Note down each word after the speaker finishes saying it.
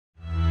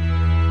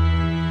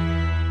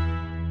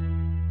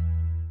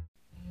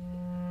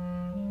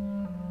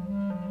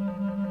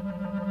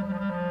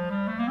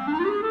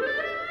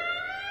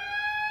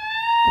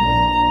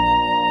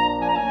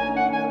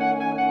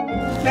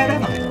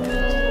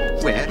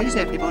is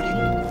everybody?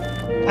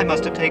 I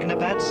must have taken a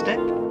bad step.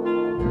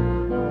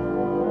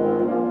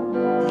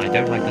 I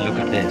don't like the look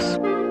of this.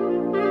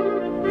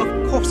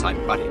 Of course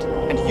I'm worried,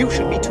 and you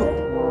should be too.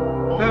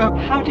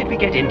 How did we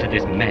get into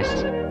this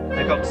mess?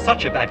 I've got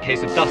such a bad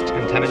case of dust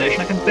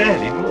contamination I can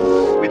barely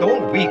move. With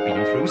all we've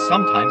been through,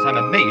 sometimes I'm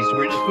amazed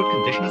we're in as good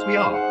condition as we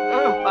are.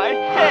 Oh, my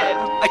head!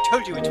 I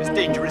told you it was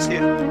dangerous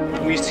here.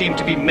 We seem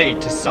to be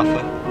made to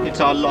suffer. It's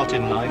our lot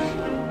in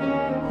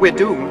life. We're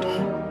doomed.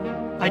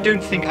 I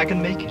don't think I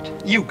can make it.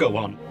 You go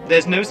on.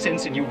 There's no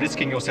sense in you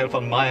risking yourself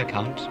on my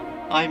account.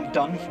 I'm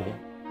done for.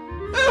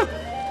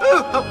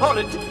 Oh, how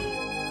horrid!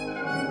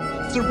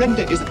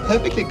 Surrender is a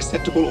perfectly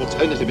acceptable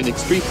alternative in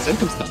extreme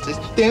circumstances.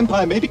 The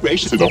Empire may be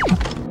gracious enough.